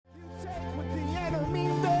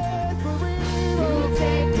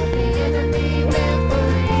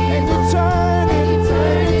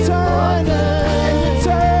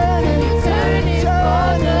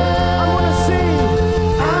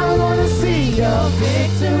your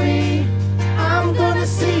victory. I'm gonna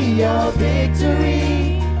see your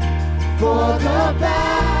victory. For the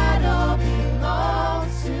battle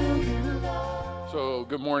belongs to you, Lord. So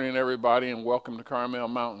good morning, everybody, and welcome to Carmel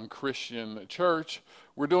Mountain Christian Church.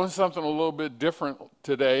 We're doing something a little bit different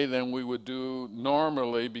today than we would do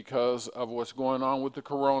normally because of what's going on with the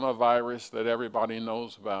coronavirus that everybody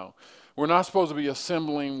knows about. We're not supposed to be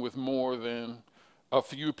assembling with more than a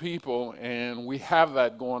few people, and we have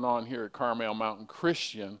that going on here at Carmel Mountain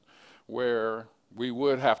Christian, where we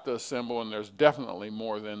would have to assemble, and there's definitely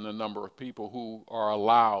more than the number of people who are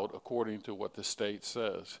allowed according to what the state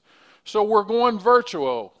says. So we're going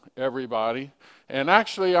virtual, everybody, and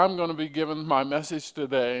actually I'm going to be giving my message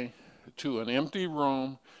today to an empty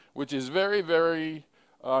room, which is very, very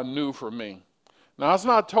new for me. Now, it's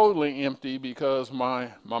not totally empty because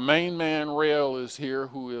my main man, Rail, is here,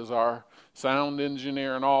 who is our sound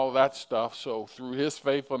engineer and all that stuff. So through his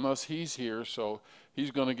faithfulness, he's here. So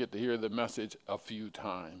he's going to get to hear the message a few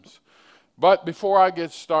times. But before I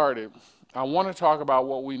get started, I want to talk about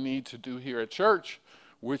what we need to do here at church,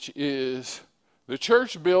 which is the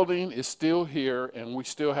church building is still here and we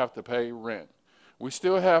still have to pay rent. We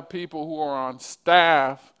still have people who are on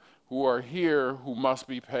staff who are here who must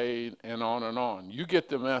be paid, and on and on. You get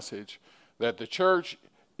the message that the church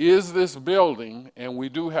is this building, and we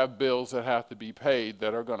do have bills that have to be paid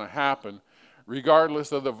that are going to happen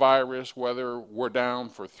regardless of the virus, whether we're down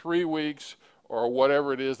for 3 weeks or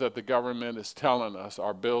whatever it is that the government is telling us,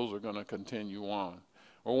 our bills are going to continue on.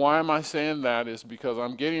 Well, why am I saying that? Is because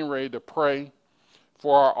I'm getting ready to pray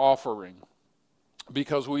for our offering,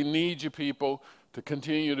 because we need you people to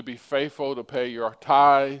continue to be faithful to pay your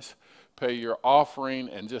tithes, pay your offering,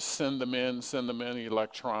 and just send them in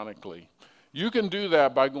electronically. You can do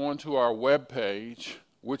that by going to our webpage,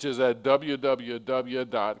 which is at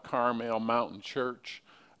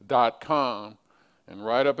www.carmelmountainchurch.com, and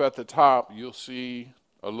right up at the top you'll see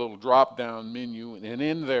a little drop-down menu, and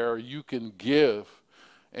in there you can give,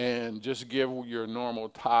 and just give your normal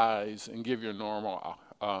tithes and give your normal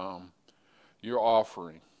your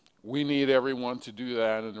offering. We need everyone to do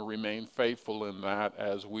that and to remain faithful in that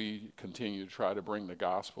as we continue to try to bring the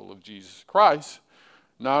gospel of Jesus Christ,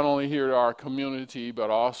 not only here to our community,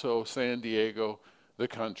 but also San Diego, the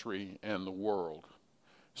country, and the world.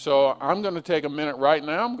 So I'm going to take a minute right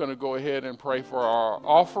now. I'm going to go ahead and pray for our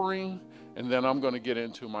offering, and then I'm going to get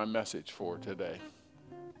into my message for today.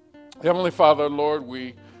 Heavenly Father, Lord,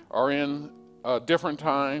 we are in a different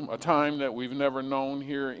time, a time that we've never known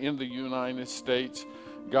here in the United States,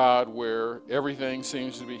 God, where everything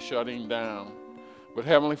seems to be shutting down. But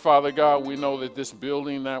Heavenly Father, God, we know that this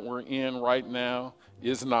building that we're in right now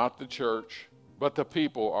is not the church, but the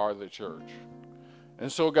people are the church.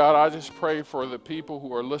 And so, God, I just pray for the people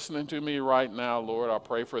who are listening to me right now, Lord. I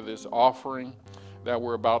pray for this offering that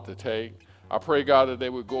we're about to take. I pray, God, that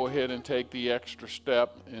they would go ahead and take the extra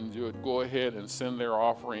step and you would go ahead and send their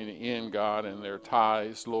offering in, God, and their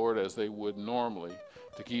tithes, Lord, as they would normally,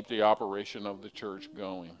 to keep the operation of the church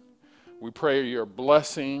going. We pray your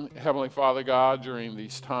blessing, Heavenly Father God, during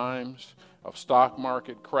these times of stock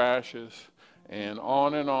market crashes and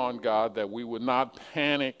on, God, that we would not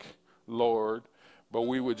panic, Lord, but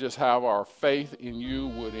we would just have our faith in you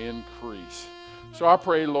would increase. So I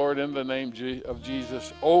pray, Lord, in the name of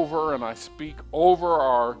Jesus, and I speak over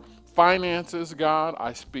our finances, God.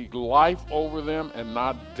 I speak life over them and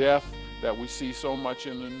not death that we see so much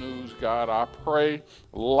in the news, God. I pray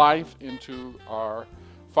life into our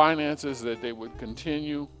finances, that they would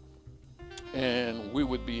continue and we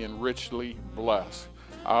would be richly blessed.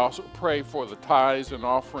 I also pray for the tithes and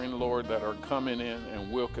offering, Lord, that are coming in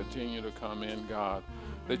and will continue to come in, God,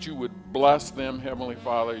 that you would bless them, Heavenly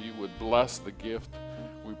Father. You would bless the gift.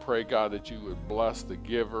 We pray, God, that you would bless the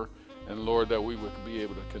giver, and Lord, that we would be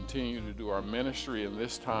able to continue to do our ministry in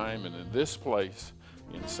this time and in this place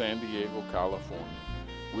in San Diego, California.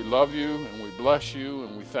 We love you and we bless you,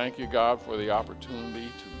 and we thank you, God, for the opportunity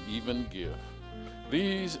to even give.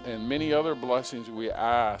 These and many other blessings we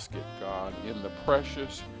ask it, God, in the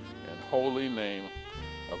precious and holy name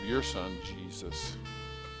of your Son, Jesus.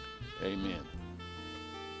 Amen.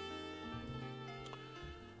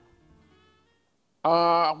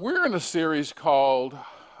 We're in a series called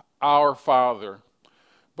Our Father,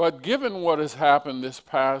 but given what has happened this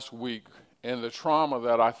past week and the trauma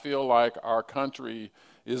that I feel like our country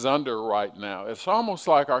is under right now, it's almost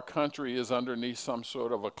like our country is underneath some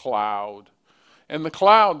sort of a cloud. And the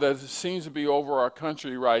cloud that seems to be over our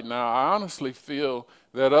country right now, I honestly feel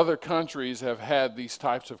that other countries have had these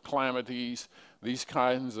types of calamities, these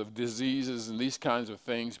kinds of diseases, and these kinds of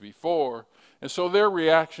things before. And so their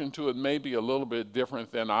reaction to it may be a little bit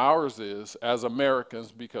different than ours is as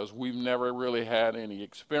Americans, because we've never really had any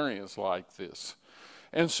experience like this.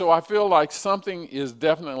 And so I feel like something is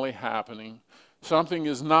definitely happening. Something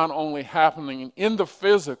is not only happening in the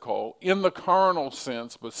physical, in the carnal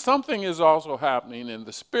sense, but something is also happening in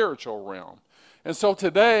the spiritual realm. And so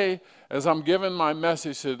today, as I'm giving my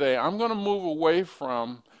message today, I'm going to move away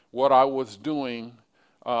from what I was doing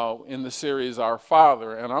in the series Our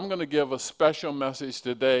Father, and I'm going to give a special message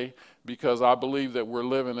today because I believe that we're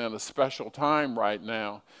living in a special time right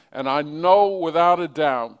now. And I know without a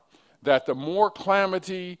doubt that the more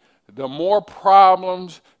calamity, the more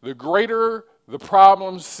problems, the greater the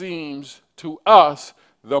problem seems to us,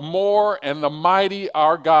 the more and the mighty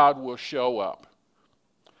our God will show up.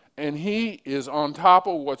 And he is on top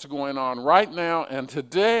of what's going on right now. And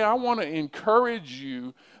today I want to encourage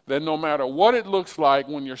you that no matter what it looks like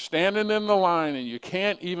when you're standing in the line and you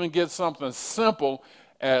can't even get something simple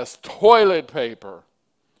as toilet paper,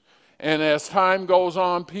 and as time goes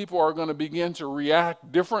on, people are going to begin to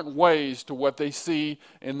react different ways to what they see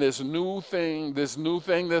in this new thing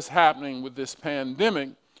that's happening with this pandemic.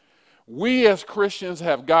 We as Christians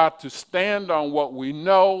have got to stand on what we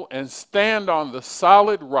know and stand on the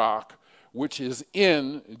solid rock, which is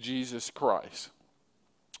in Jesus Christ.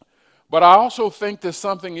 But I also think that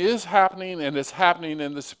something is happening, and it's happening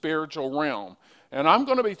in the spiritual realm. And I'm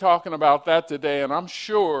going to be talking about that today, and I'm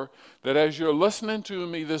sure that as you're listening to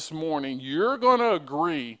me this morning, you're going to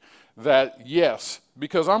agree that yes,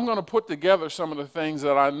 because I'm going to put together some of the things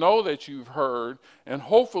that I know that you've heard, and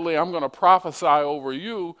hopefully I'm going to prophesy over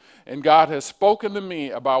you, and God has spoken to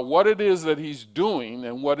me about what it is that he's doing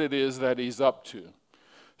and what it is that he's up to.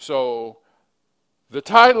 So the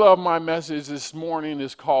title of my message this morning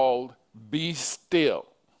is called Be Still.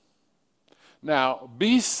 Now,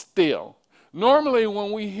 be still. Normally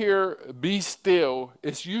when we hear be still,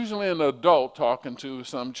 it's usually an adult talking to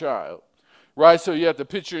some child. Right, so you have to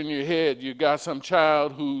picture in your head, you got some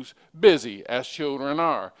child who's busy, as children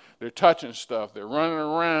are. They're touching stuff, they're running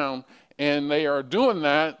around, and they are doing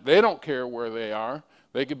that. They don't care where they are.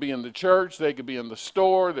 They could be in the church, they could be in the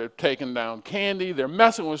store, they're taking down candy, they're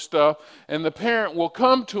messing with stuff, and the parent will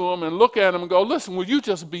come to them and look at them and go, listen, will you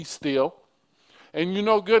just be still? And you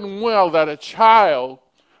know good and well that a child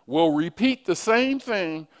will repeat the same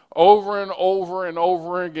thing over and over and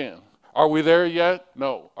over again. Are we there yet?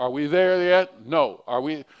 No. Are we there yet? No.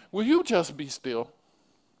 Will you just be still?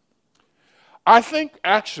 I think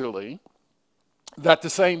actually that the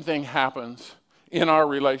same thing happens in our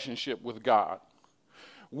relationship with God.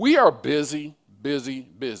 We are busy, busy,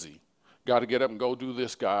 busy. Got to get up and go do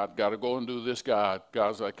this, God. Got to go and do this, God.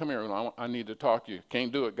 God's like, come here, I need to talk to you.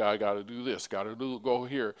 Can't do it, God. Got to do this. Got to go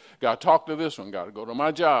here. Got to talk to this one. Got to go to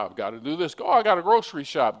my job. Got to do this. Oh, I got a grocery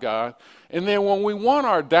shop, God. And then when we want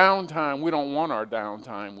our downtime, we don't want our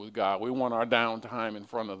downtime with God. We want our downtime in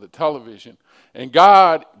front of the television. And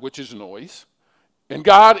God, which is noise, and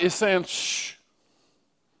God is saying, shh,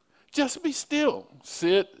 just be still.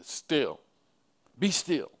 Sit still. Be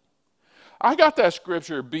still. I got that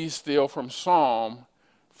scripture, be still, from Psalm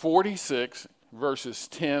 46, verses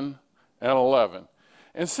 10 and 11.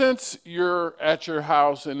 And since you're at your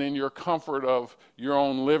house and in your comfort of your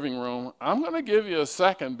own living room, I'm going to give you a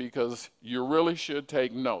second because you really should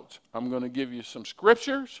take notes. I'm going to give you some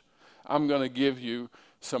scriptures. I'm going to give you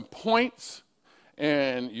some points.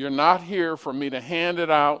 And you're not here for me to hand it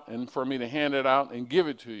out and give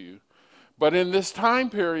it to you. But in this time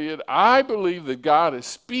period, I believe that God is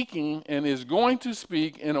speaking and is going to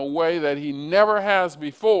speak in a way that he never has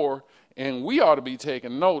before, and we ought to be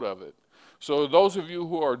taking note of it. So those of you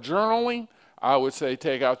who are journaling, I would say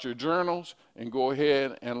take out your journals and go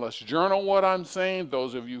ahead and let's journal what I'm saying.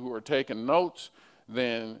 Those of you who are taking notes,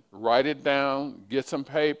 then write it down, get some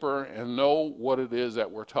paper, and know what it is that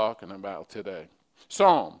we're talking about today.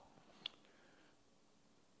 Psalm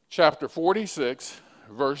chapter 46.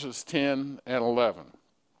 Verses 10 and 11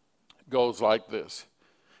 goes like this.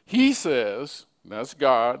 He says, that's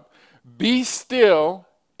God, be still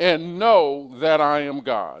and know that I am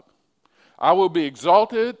God. I will be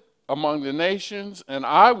exalted among the nations, and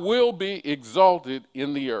I will be exalted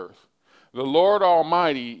in the earth. The Lord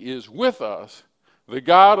Almighty is with us. The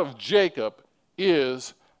God of Jacob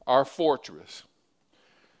is our fortress.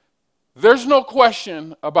 There's no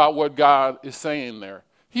question about what God is saying there.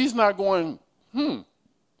 He's not going,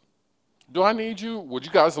 do I need you? Would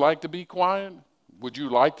you guys like to be quiet? Would you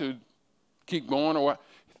like to keep going or what?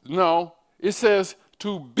 No, it says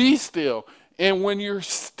to be still. And when you're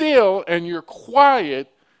still and you're quiet,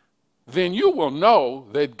 then you will know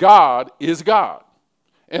that God is God.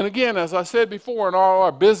 And again, as I said before, in all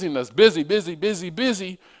our busyness,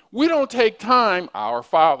 busy, we don't take time, our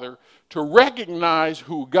Father, to recognize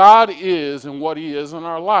who God is and what he is in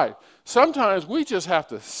our life. Sometimes we just have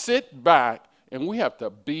to sit back and we have to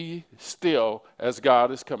be still as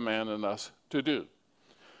God is commanding us to do.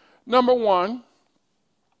 Number one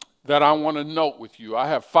that I want to note with you, I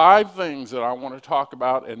have 5 things that I want to talk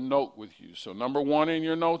about and note with you. So number 1 in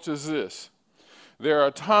your notes is this. There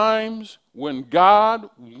are times when God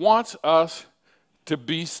wants us to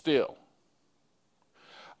be still.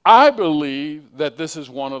 I believe that this is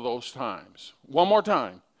one of those times. One more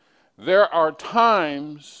time. There are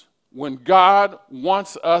times when God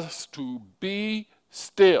wants us to be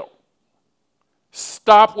still.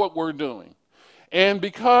 Stop what we're doing. And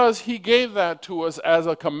because he gave that to us as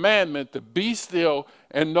a commandment to be still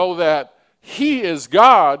and know that he is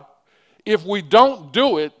God, if we don't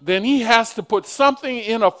do it, then he has to put something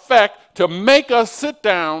in effect to make us sit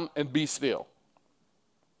down and be still.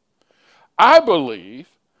 I believe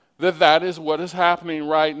that that is what is happening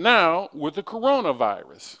right now with the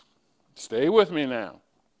coronavirus. Stay with me now.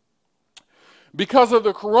 Because of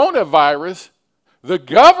the coronavirus, the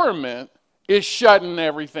government is shutting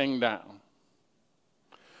everything down.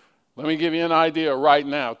 Let me give you an idea right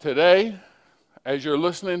now. Today, as you're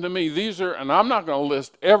listening to me, these are, and I'm not going to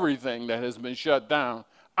list everything that has been shut down.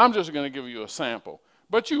 I'm just going to give you a sample.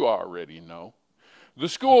 But you already know. The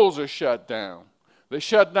schools are shut down. They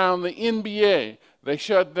shut down the NBA. They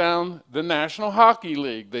shut down the National Hockey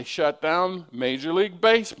League. They shut down Major League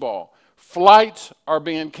Baseball. Flights are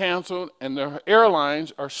being canceled, and the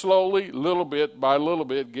airlines are slowly, little bit by little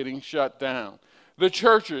bit, getting shut down. The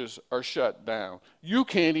churches are shut down. You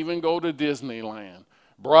can't even go to Disneyland.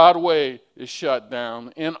 Broadway is shut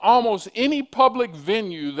down, and almost any public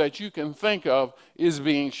venue that you can think of is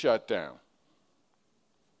being shut down.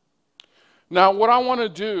 Now, what I want to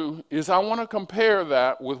do is I want to compare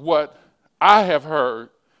that with what I have heard,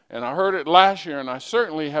 and I heard it last year, and I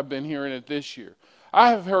certainly have been hearing it this year.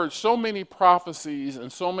 I have heard so many prophecies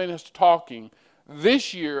and so many talking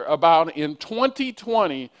this year about in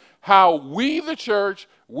 2020 how we, the church,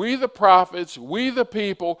 we, the prophets, we, the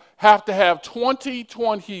people, have to have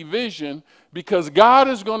 2020 vision because God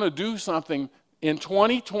is going to do something in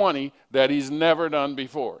 2020 that he's never done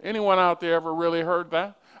before. Anyone out there ever really heard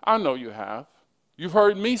that? I know you have. You've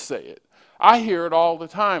heard me say it. I hear it all the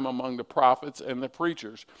time among the prophets and the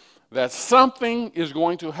preachers that something is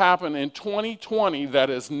going to happen in 2020 that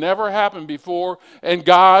has never happened before, and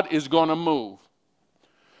God is going to move.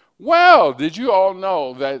 Well, did you all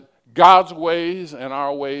know that God's ways and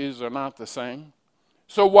our ways are not the same?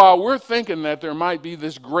 So while we're thinking that there might be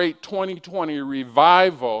this great 2020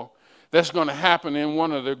 revival that's going to happen in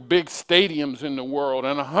one of the big stadiums in the world,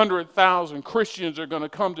 and 100,000 Christians are going to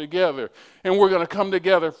come together, and we're going to come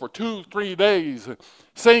together for 2-3 days,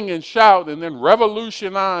 sing and shout, and then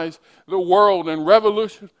revolutionize the world and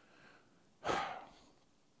revolution.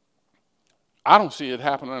 I don't see it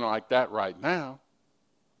happening like that right now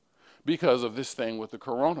because of this thing with the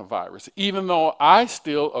coronavirus, even though I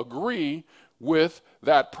still agree with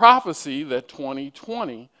that prophecy that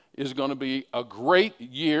 2020 is going to be a great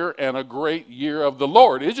year and a great year of the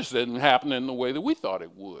Lord. It just didn't happen in the way that we thought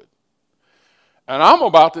it would. And I'm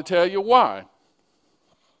about to tell you why.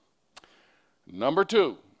 Number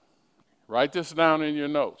 2, write this down in your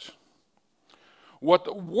notes. What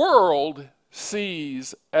the world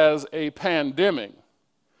sees as a pandemic,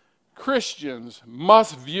 Christians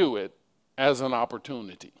must view it as an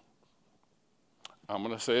opportunity. I'm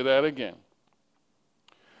going to say that again.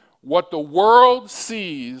 What the world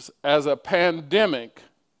sees as a pandemic,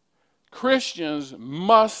 Christians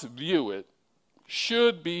must view it,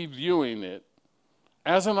 should be viewing it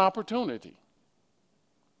as an opportunity.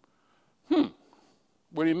 What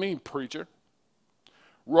do you mean, preacher?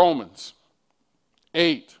 Romans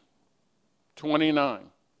 8:29.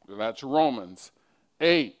 That's Romans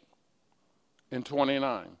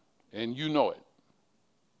 8:29. And you know it.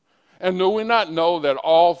 And do we not know that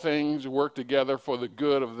all things work together for the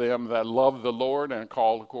good of them that love the Lord and are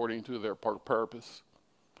called according to their purpose?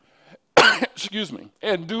 Excuse me.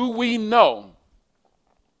 And do we know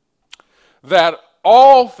that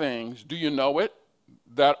all things, do you know it?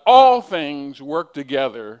 That all things work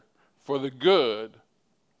together for the good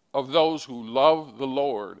of those who love the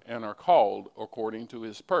Lord and are called according to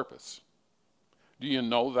his purpose. Do you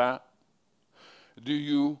know that? Do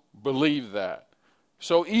you believe that?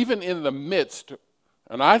 So even in the midst,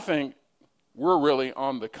 and I think we're really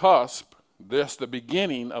on the cusp, this the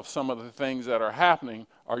beginning of some of the things that are happening,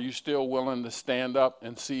 are you still willing to stand up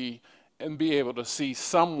and see and be able to see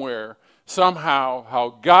somewhere somehow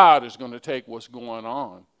how God is going to take what's going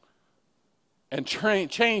on and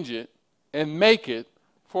change it and make it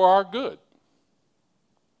for our good.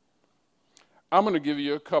 I'm going to give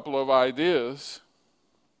you a couple of ideas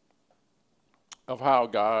of how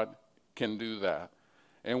God can do that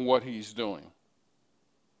and what he's doing.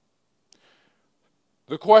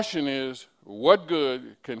 The question is, what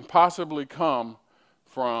good can possibly come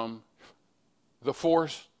from the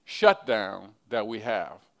forced shutdown that we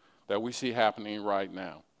have, that we see happening right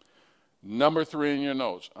now? Number 3 in your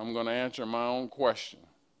notes. I'm going to answer my own question.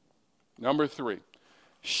 Number 3,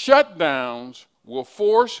 shutdowns will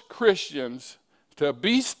force Christians to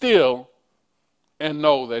be still and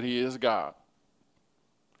know that he is God.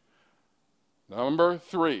 Number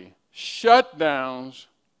 3, shutdowns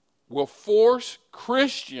will force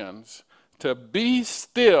Christians to be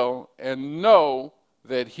still and know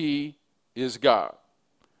that he is God.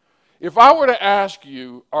 If I were to ask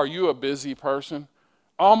you, are you a busy person?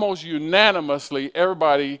 Almost unanimously,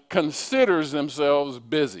 everybody considers themselves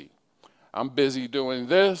busy. I'm busy doing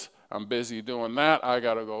this. I'm busy doing that. I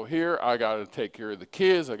got to go here. I got to take care of the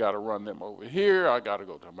kids. I got to run them over here. I got to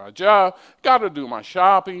go to my job. Got to do my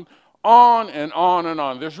shopping. On and on and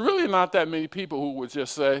on. There's really not that many people who would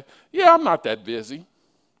just say, yeah, I'm not that busy.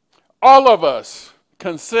 All of us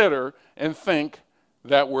consider and think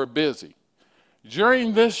that we're busy.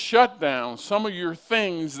 During this shutdown, some of your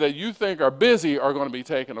things that you think are busy are going to be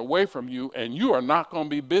taken away from you, and you are not going to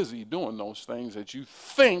be busy doing those things that you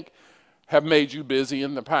think have made you busy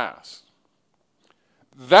in the past.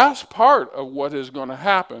 That's part of what is going to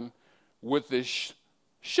happen with this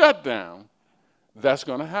shutdown. That's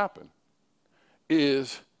going to happen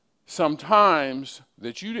is sometimes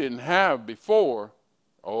that you didn't have before,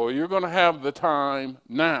 you're going to have the time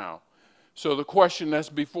now. So the question that's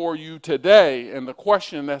before you today and the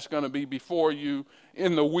question that's going to be before you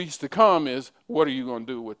in the weeks to come is, what are you going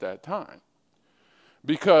to do with that time?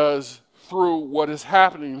 Because through what is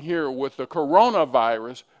happening here with the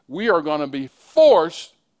coronavirus, we are going to be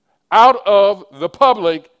forced out of the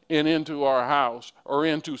public and into our house or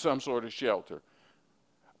into some sort of shelter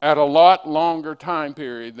at a lot longer time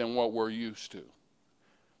period than what we're used to.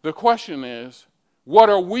 The question is, what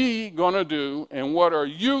are we going to do and what are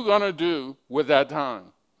you going to do with that time?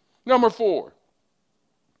 Number 4,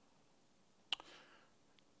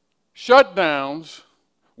 shutdowns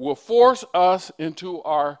will force us into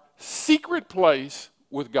our secret place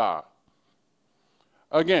with God.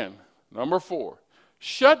 Again, number 4,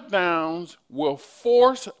 shutdowns will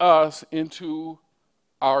force us into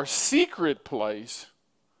our secret place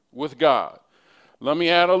with God. Let me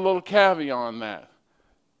add a little caveat on that.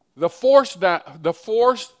 The forced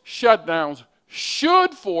shutdowns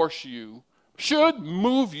should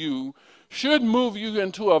move you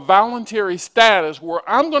into a voluntary status where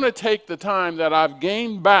I'm going to take the time that I've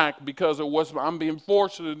gained back because of what I'm being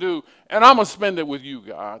forced to do, and I'm going to spend it with you,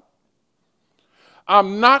 God.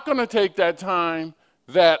 I'm not going to take that time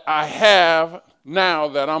that I have now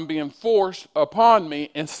that I'm being forced upon me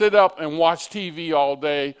and sit up and watch TV all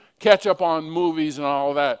day, catch up on movies and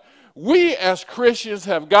all that. We as Christians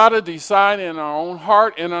have got to decide in our own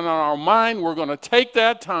heart and in our mind, we're going to take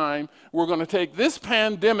that time, we're going to take this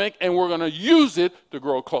pandemic and we're going to use it to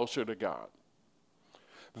grow closer to God.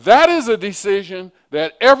 That is a decision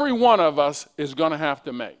that every one of us is going to have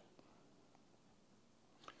to make.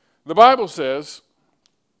 The Bible says,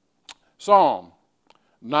 Psalm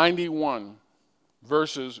 91,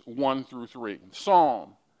 verses 1 through 3.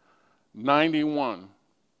 Psalm 91,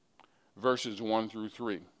 verses 1 through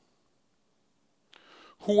 3.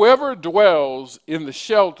 Whoever dwells in the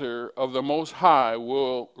shelter of the Most High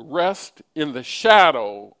will rest in the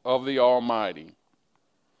shadow of the Almighty.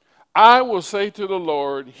 I will say to the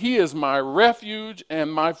Lord, He is my refuge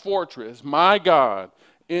and my fortress, my God,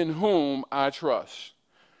 in whom I trust.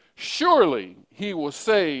 Surely He will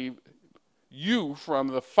save you from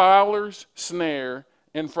the fowler's snare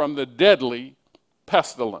and from the deadly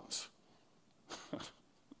pestilence.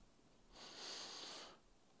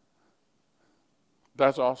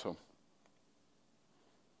 That's awesome.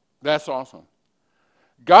 That's awesome.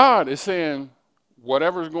 God is saying,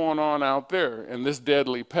 whatever's going on out there in this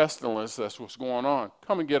deadly pestilence, that's what's going on,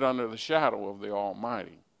 come and get under the shadow of the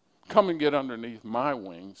Almighty. Come and get underneath my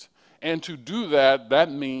wings. And to do that,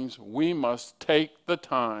 that means we must take the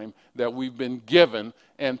time that we've been given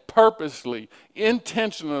and purposely,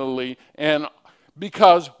 intentionally, and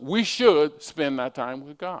because we should spend that time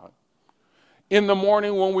with God. In the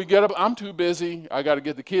morning when we get up, I'm too busy. I got to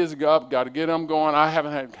get the kids up, got to get them going. I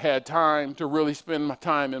haven't had time to really spend my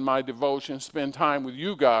time in my devotion, spend time with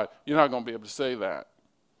you, God. You're not going to be able to say that.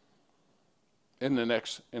 in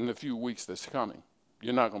the few weeks that's coming.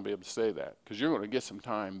 You're not going to be able to say that because you're going to get some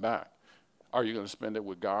time back. Are you going to spend it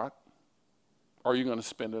with God? Or are you going to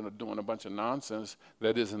spend it doing a bunch of nonsense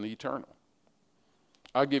that isn't eternal?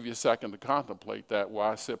 I'll give you a second to contemplate that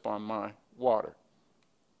while I sip on my water.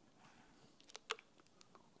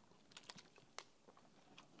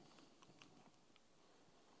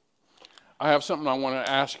 I have something I want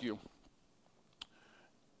to ask you.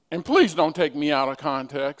 And please don't take me out of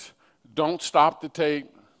context. Don't stop the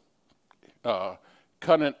tape.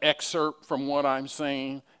 Cut an excerpt from what I'm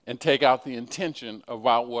saying and take out the intention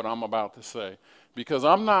about what I'm about to say. Because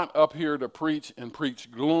I'm not up here to preach and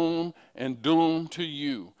preach gloom and doom to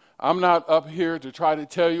you. I'm not up here to try to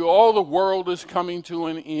tell you all the world is coming to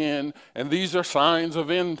an end and these are signs of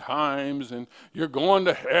end times and you're going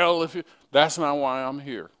to hell if you... That's not why I'm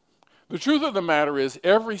here. The truth of the matter is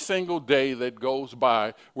every single day that goes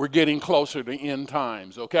by, we're getting closer to end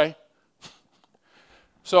times, okay?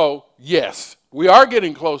 So, yes, we are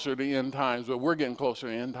getting closer to end times, but we're getting closer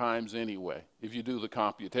to end times anyway, if you do the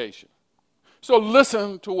computation. So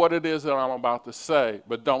listen to what it is that I'm about to say,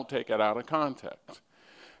 but don't take it out of context.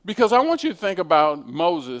 Because I want you to think about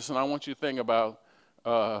Moses, and I want you to think about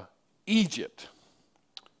Egypt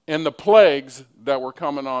and the plagues that were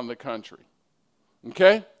coming on the country,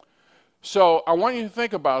 okay? So I want you to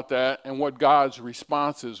think about that and what God's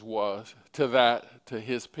responses was to that, to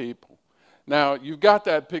his people. Now, you've got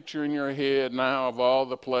that picture in your head now of all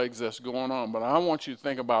the plagues that's going on, but I want you to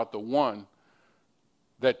think about the one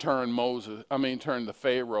that turned the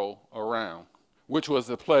Pharaoh around, which was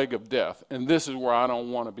the plague of death. And this is where I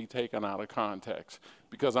don't want to be taken out of context,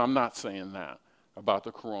 because I'm not saying that about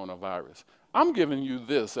the coronavirus. I'm giving you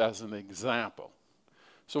this as an example.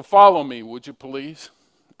 So follow me, would you please?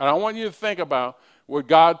 And I want you to think about what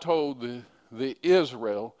God told the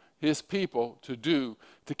Israel, his people, to do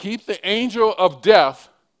to keep the angel of death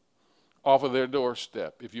off of their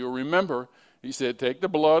doorstep. If you remember, he said, take the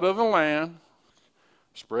blood of the lamb,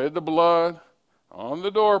 spread the blood on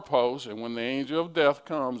the doorpost, and when the angel of death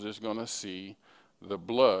comes, it's going to see the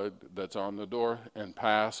blood that's on the door and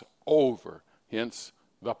pass over. Hence,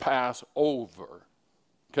 the Passover.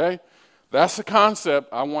 Okay? That's the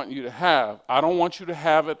concept I want you to have. I don't want you to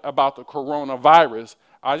have it about the coronavirus.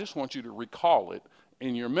 I just want you to recall it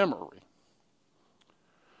in your memory.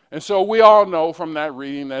 And so we all know from that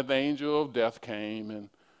reading that the angel of death came, and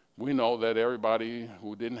we know that everybody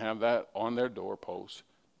who didn't have that on their doorpost,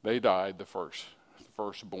 they died the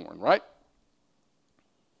firstborn, right?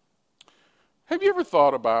 Have you ever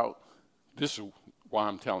thought about, this is why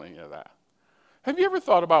I'm telling you that. Have you ever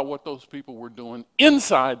thought about what those people were doing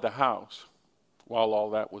inside the house while all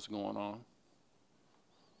that was going on?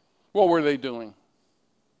 What were they doing?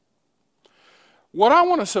 What I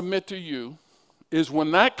want to submit to you is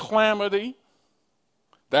when that calamity,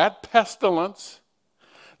 that pestilence,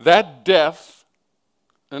 that death,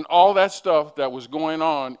 and all that stuff that was going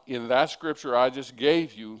on in that scripture I just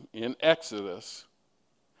gave you in Exodus,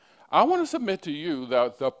 I want to submit to you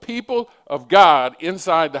that the people of God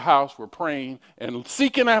inside the house were praying and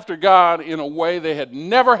seeking after God in a way they had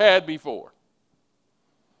never had before.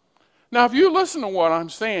 Now, if you listen to what I'm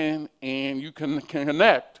saying and you can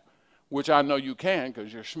connect, which I know you can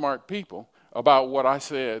because you're smart people, about what I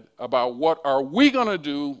said, about what are we going to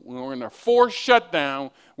do when we're in a forced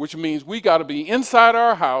shutdown, which means we got to be inside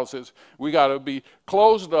our houses, we got to be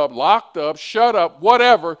closed up, locked up, shut up,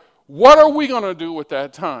 whatever. What are we going to do at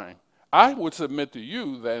that time? I would submit to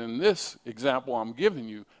you that in this example I'm giving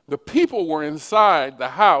you, the people were inside the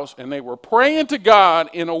house and they were praying to God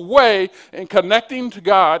in a way and connecting to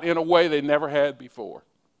God in a way they never had before.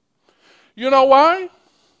 You know why?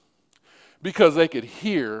 Because they could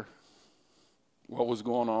hear what was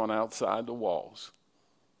going on outside the walls.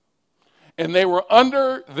 And they were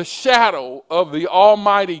under the shadow of the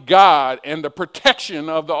Almighty God and the protection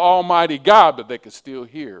of the Almighty God, but they could still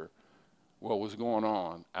hear what was going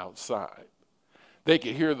on outside. They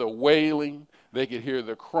could hear the wailing, they could hear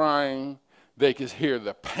the crying, they could hear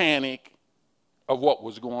the panic of what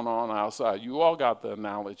was going on outside. You all got the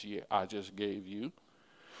analogy I just gave you.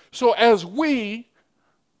 So as we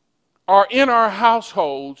are in our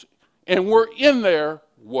households and we're in there,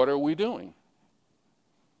 what are we doing?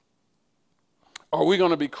 Are we going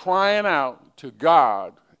to be crying out to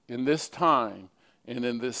God in this time and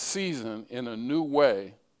in this season in a new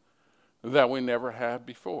way that we never had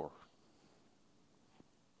before?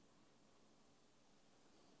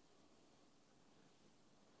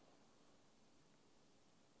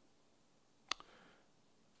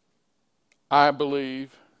 I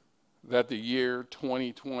believe that the year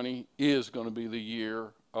 2020 is going to be the year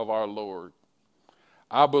of our Lord.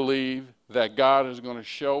 I believe that God is going to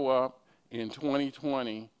show up in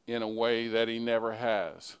 2020 in a way that he never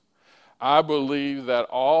has. I believe that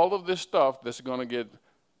all of this stuff that's going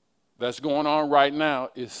on right now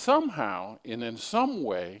is somehow and in some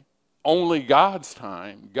way, only God's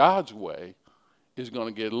time, God's way, is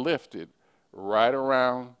going to get lifted right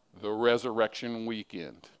around the resurrection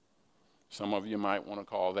weekend. Some of you might want to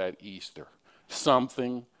call that Easter.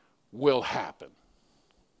 Something will happen.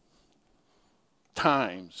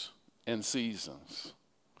 Times and seasons.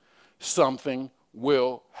 Something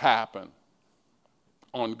will happen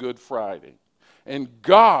on Good Friday. And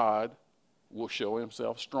God will show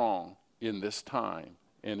himself strong in this time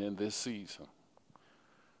and in this season.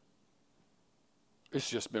 It's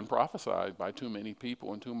just been prophesied by too many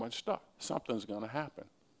people and too much stuff. Something's going to happen.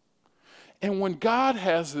 And when God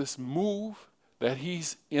has this move that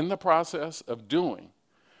he's in the process of doing,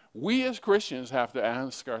 we as Christians have to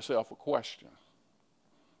ask ourselves a question.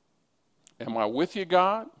 Am I with you,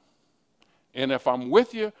 God? And if I'm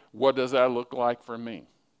with you, what does that look like for me?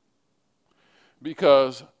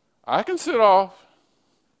 Because I can sit off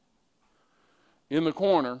in the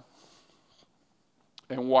corner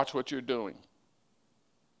and watch what you're doing.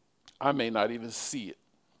 I may not even see it,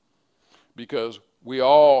 because we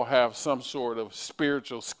all have some sort of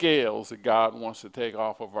spiritual scales that God wants to take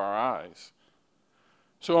off of our eyes.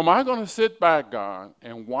 So am I going to sit back, God,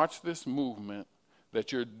 and watch this movement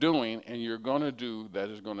that you're doing and you're going to do that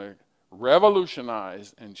is going to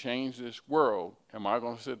revolutionize and change this world? Am I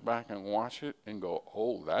going to sit back and watch it and go,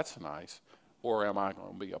 oh, that's nice? Or am I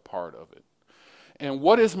going to be a part of it? And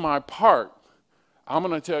what is my part? I'm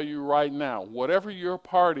going to tell you right now, whatever your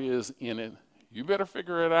part is in it, you better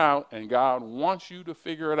figure it out, and God wants you to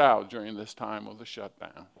figure it out during this time of the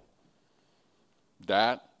shutdown.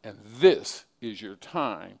 That and this is your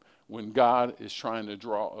time when God is trying to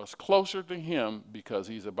draw us closer to him because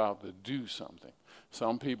he's about to do something.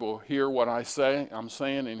 Some people hear what I'm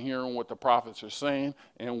saying and hearing what the prophets are saying,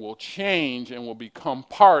 and will change and will become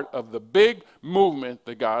part of the big movement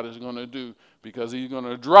that God is going to do, because he's going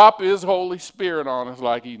to drop his Holy Spirit on us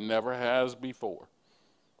like he never has before.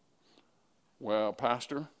 Well,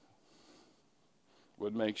 Pastor,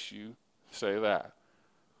 what makes you say that?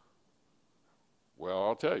 Well,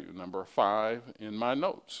 I'll tell you, number 5 in my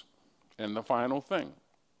notes. And the final thing.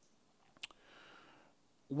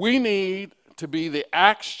 We need to be the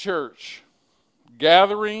Acts church,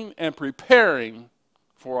 gathering and preparing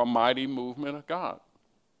for a mighty movement of God.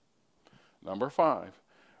 Number 5.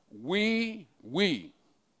 We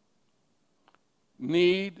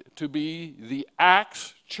need to be the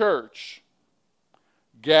Acts church,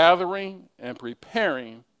 gathering and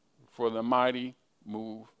preparing for the mighty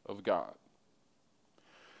move of God.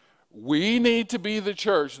 We need to be the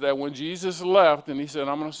church that when Jesus left and he said,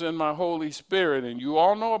 I'm going to send my Holy Spirit, and you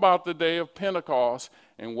all know about the day of Pentecost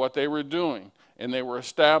and what they were doing, and they were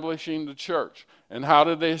establishing the church. And how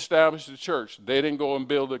did they establish the church? They didn't go and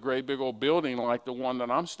build a great big old building like the one that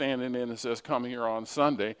I'm standing in and says, come here on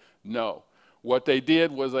Sunday. No. What they did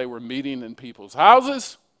was they were meeting in people's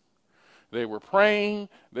houses. They were praying,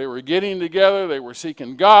 they were getting together, they were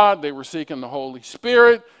seeking God, they were seeking the Holy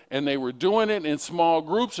Spirit, and they were doing it in small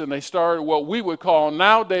groups, and they started what we would call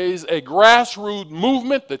nowadays a grassroots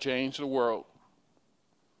movement that changed the world.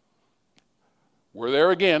 We're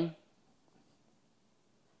there again.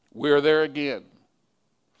 We're there again.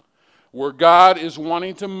 Where God is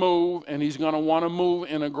wanting to move, and he's going to want to move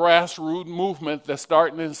in a grassroots movement that's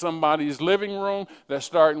starting in somebody's living room, that's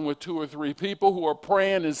starting with 2 or 3 people who are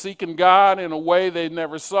praying and seeking God in a way they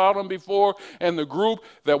never saw them before. And the group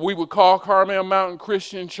that we would call Carmel Mountain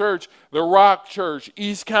Christian Church, the Rock Church,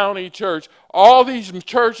 East County Church, all these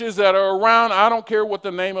churches that are around, I don't care what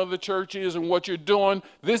the name of the church is and what you're doing,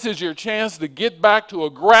 this is your chance to get back to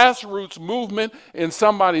a grassroots movement in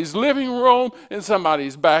somebody's living room, in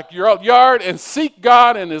somebody's backyard, and seek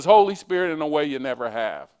God and his Holy Spirit in a way you never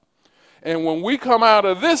have. And when we come out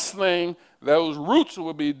of this thing, those roots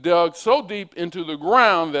will be dug so deep into the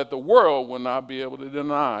ground that the world will not be able to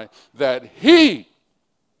deny that he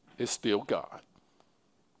is still God.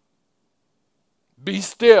 Be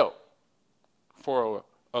still for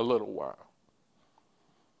a little while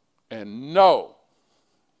and know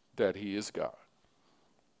that he is God.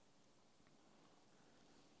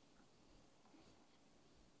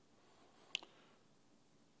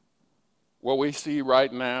 What we see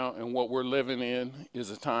right now and what we're living in is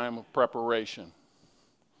a time of preparation,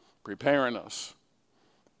 preparing us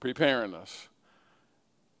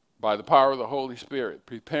by the power of the Holy Spirit,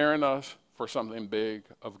 preparing us for something big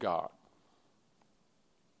of God.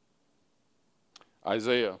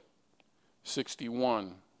 Isaiah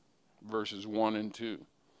 61 verses 1 and 2.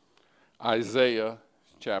 Isaiah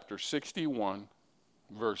chapter 61,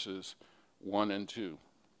 verses 1 and 2.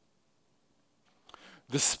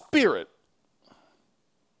 The Spirit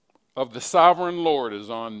of the sovereign Lord is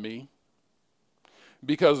on me,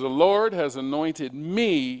 because the Lord has anointed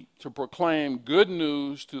me to proclaim good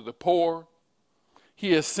news to the poor.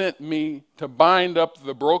 He has sent me to bind up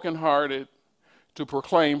the brokenhearted, to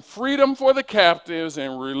proclaim freedom for the captives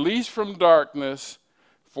and release from darkness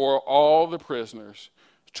for all the prisoners,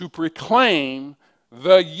 to proclaim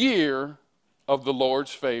the year of the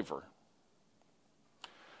Lord's favor.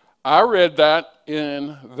 I read that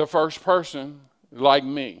in the first person, like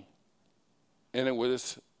me, and it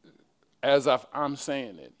was as if I'm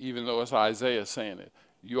saying it, even though it's Isaiah saying it.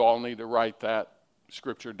 You all need to write that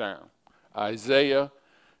scripture down. Isaiah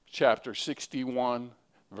chapter 61,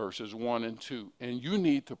 verses 1 and 2. And you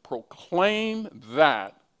need to proclaim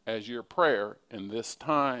that as your prayer in this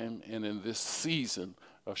time and in this season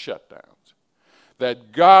of shutdowns.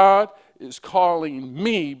 That God is calling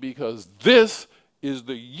me because this is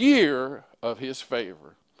the year of his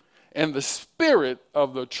favor. And the Spirit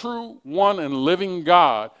of the true one and living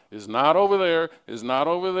God is not over there, is not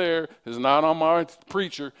over there, is not on my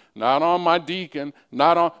preacher, not on my deacon,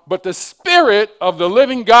 but the Spirit of the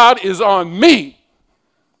living God is on me,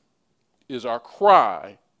 is our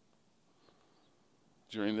cry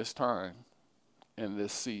during this time and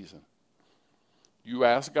this season. You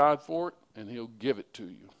ask God for it, and he'll give it to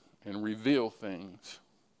you and reveal things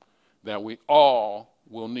that we all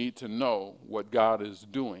will need to know what God is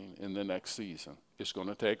doing in the next season. It's going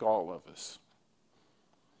to take all of us.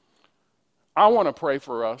 I want to pray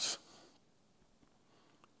for us,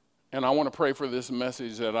 and I want to pray for this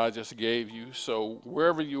message that I just gave you. So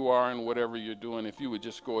wherever you are and whatever you're doing, if you would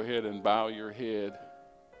just go ahead and bow your head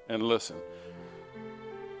and listen.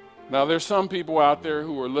 Now, there's some people out there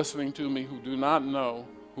who are listening to me who do not know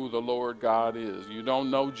who the Lord God is. You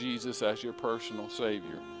don't know Jesus as your personal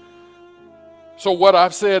Savior. So what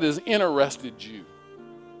I've said has interested you.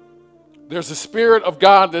 There's a Spirit of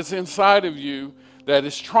God that's inside of you that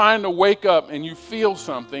is trying to wake up, and you feel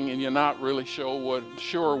something and you're not really sure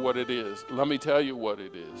what it is. Let me tell you what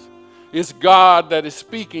it is. It's God that is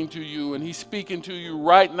speaking to you, and he's speaking to you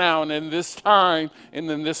right now and in this time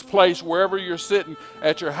and in this place, wherever you're sitting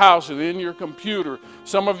at your house and in your computer.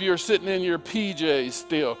 Some of you are sitting in your PJs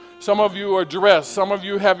still. Some of you are dressed. Some of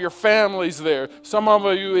you have your families there. Some of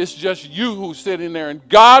you, it's just you who's sitting there, and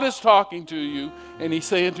God is talking to you, and he's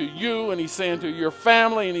saying to you, and he's saying to your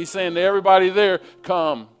family, and he's saying to everybody there,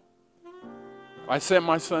 come. I sent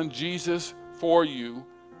my son Jesus for you.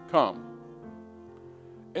 Come.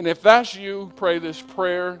 And if that's you, pray this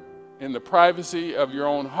prayer in the privacy of your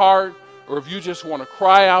own heart, or if you just want to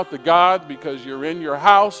cry out to God because you're in your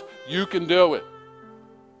house, you can do it.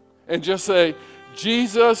 And just say,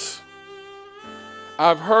 Jesus,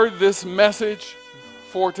 I've heard this message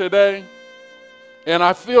for today, and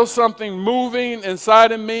I feel something moving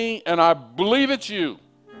inside of me, and I believe it's you.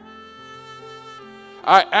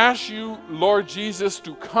 I ask you, Lord Jesus,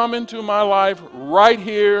 to come into my life right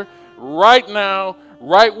here, right now,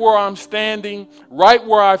 right where I'm standing, right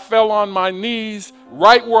where I fell on my knees,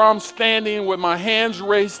 right where I'm standing with my hands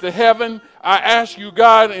raised to heaven. I ask you,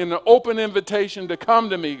 God, in an open invitation to come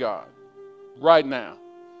to me, God, right now.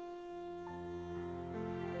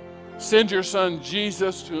 Send your son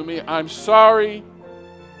Jesus to me. I'm sorry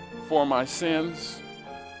for my sins.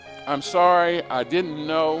 I'm sorry I didn't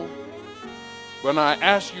know, but I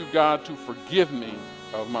ask you, God, to forgive me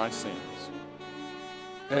of my sins.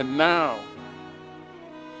 And now,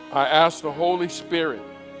 I ask the Holy Spirit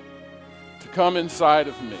to come inside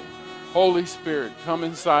of me. Holy Spirit, come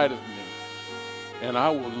inside of me, and I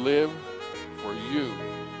will live for you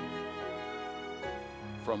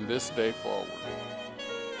from this day forward.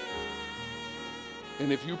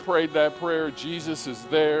 And if you prayed that prayer, Jesus is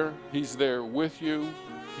there. He's there with you.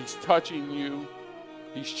 He's touching you.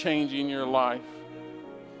 He's changing your life.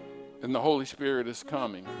 And the Holy Spirit is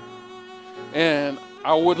coming. And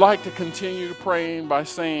I would like to continue praying by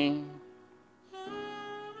saying,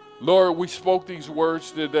 Lord, we spoke these words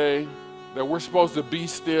today that we're supposed to be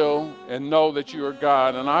still and know that you are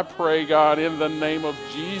God. And I pray, God, in the name of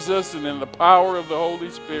Jesus and in the power of the Holy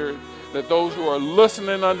Spirit, that those who are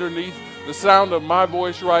listening underneath the sound of my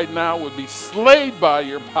voice right now would be slayed by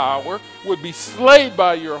your power, would be slayed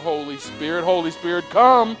by your Holy Spirit. Holy Spirit,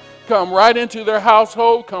 come right into their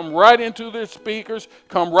household, come right into their speakers,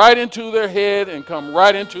 come right into their head, and come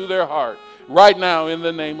right into their heart. Right now, in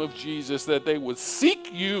the name of Jesus, that they would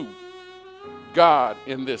seek you, God,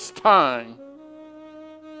 in this time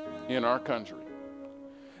in our country.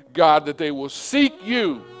 God, that they will seek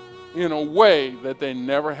you in a way that they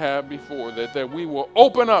never have before, that we will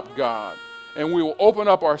open up, God, and we will open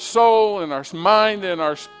up our soul and our mind and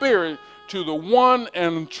our spirit to the one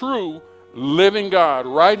and true living God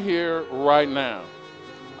right here, right now.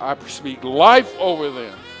 I speak life over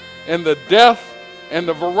them. And the death and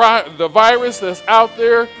the virus that's out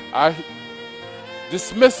there, I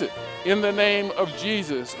dismiss it in the name of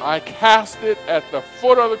Jesus. I cast it at the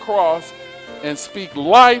foot of the cross and speak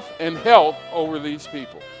life and health over these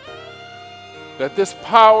people. That this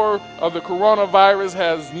power of the coronavirus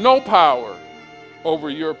has no power over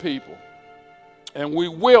your people. And we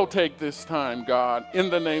will take this time, God, in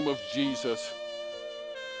the name of Jesus,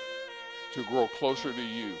 to grow closer to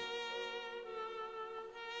you.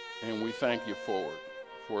 And we thank you for it.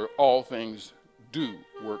 For all things do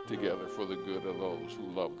work together for the good of those who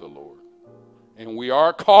love the Lord. And we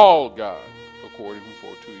are called, God, according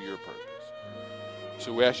to your purpose.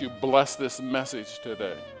 So we ask you bless this message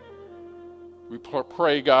today. We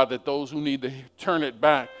pray, God, that those who need to turn it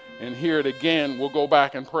back and hear it again will go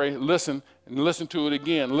back and pray, listen, and listen to it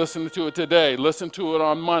again. Listen to it today. Listen to it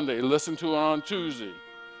on Monday. Listen to it on Tuesday.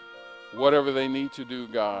 Whatever they need to do,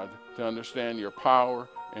 God, to understand your power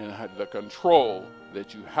and the control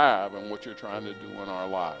that you have and what you're trying to do in our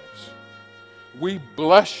lives. We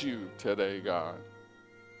bless you today, God.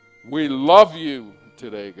 We love you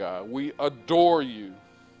today, God. We adore you.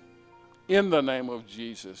 In the name of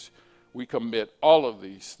Jesus, we commit all of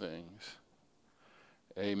these things.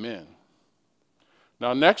 Amen.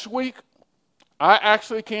 Now, next week, I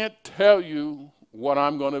actually can't tell you what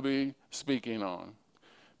I'm going to be speaking on,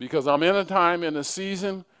 because I'm in a time in a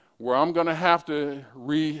season where I'm going to have to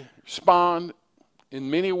respond in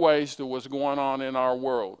many ways to what's going on in our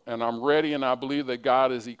world. And I'm ready, and I believe that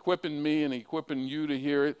God is equipping me and equipping you to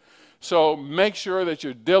hear it. So make sure that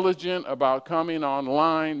you're diligent about coming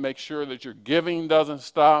online. Make sure that your giving doesn't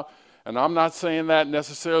stop. And I'm not saying that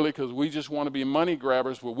necessarily because we just want to be money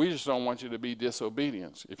grabbers, but we just don't want you to be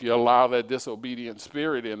disobedient. If you allow that disobedient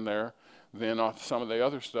spirit in there, then some of the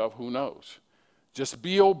other stuff, who knows? Just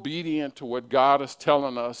be obedient to what God is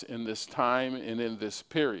telling us in this time and in this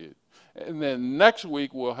period. And then next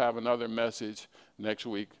week, we'll have another message. Next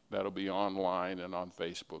week, that'll be online and on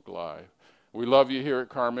Facebook Live. We love you here at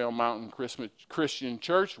Carmel Mountain Christian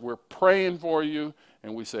Church. We're praying for you,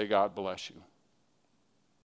 and we say God bless you.